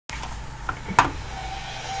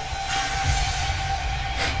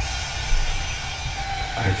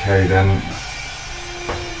Okay then,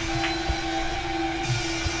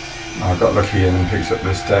 I got lucky and picked up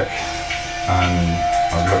this deck, and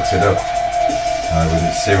I've looked it up with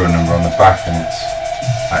its serial number on the back, and it's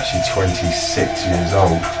actually 26 years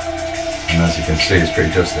old, and as you can see it's pretty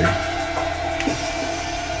dusty.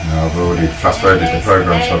 Now I've already fast forwarded the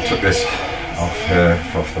program, so I took this off here,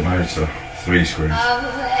 off the motor, 3 screws. I'm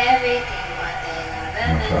going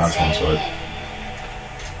to put that on side.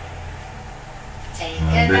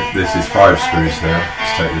 And this is 5 screws here.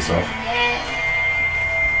 Let's take this off.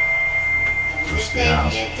 Just the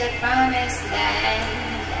house.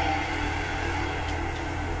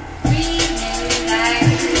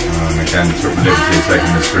 And again, took the liberty of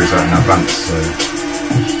taking the screws out in advance, so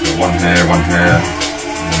got one here, one here,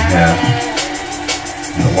 one here.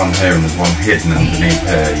 You've got one here and there's one hidden underneath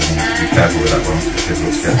here. You have to be careful with that one, it's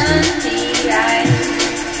difficult to get to.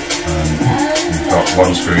 You've got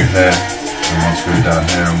one screw here, and one screw down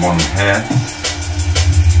here, and one here.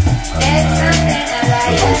 And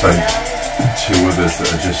there's also 2 others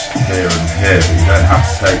that are just here and here, but you don't have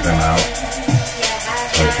to take them out.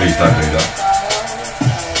 So please don't do that.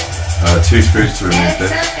 2 screws to remove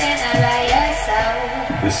this.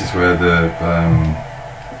 This is where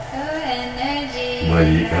where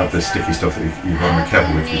you have the sticky stuff that you've got to be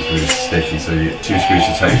careful with, it's really sticky, so you get 2 screws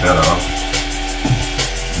to take that off.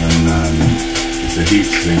 And it's a heat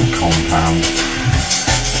sink compound,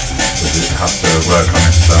 because it has to work on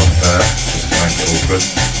itself there, just to make it all good.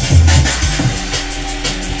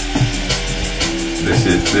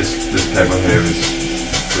 This cable here is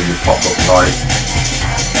for your pop-up light.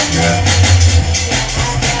 Yeah.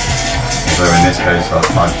 Although in this case I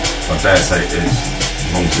dare say it is,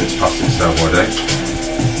 as long as it's past its sell-by date.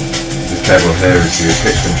 This cable here is your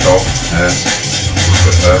pitch control. Here.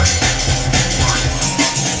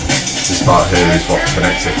 This part here is what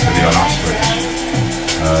connects it to the on-off switch.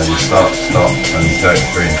 You start, stop, and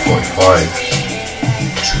 33 and 45.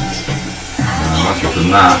 Once you've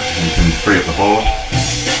done that, you can free up the board.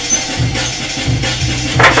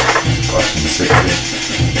 Button 60,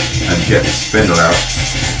 and get the spindle out.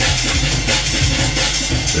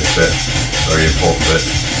 This bit, very important bit.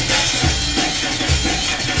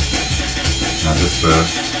 Now just for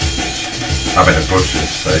having a brush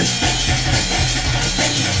this stage.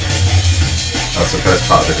 That's the first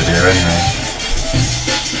part of the video anyway.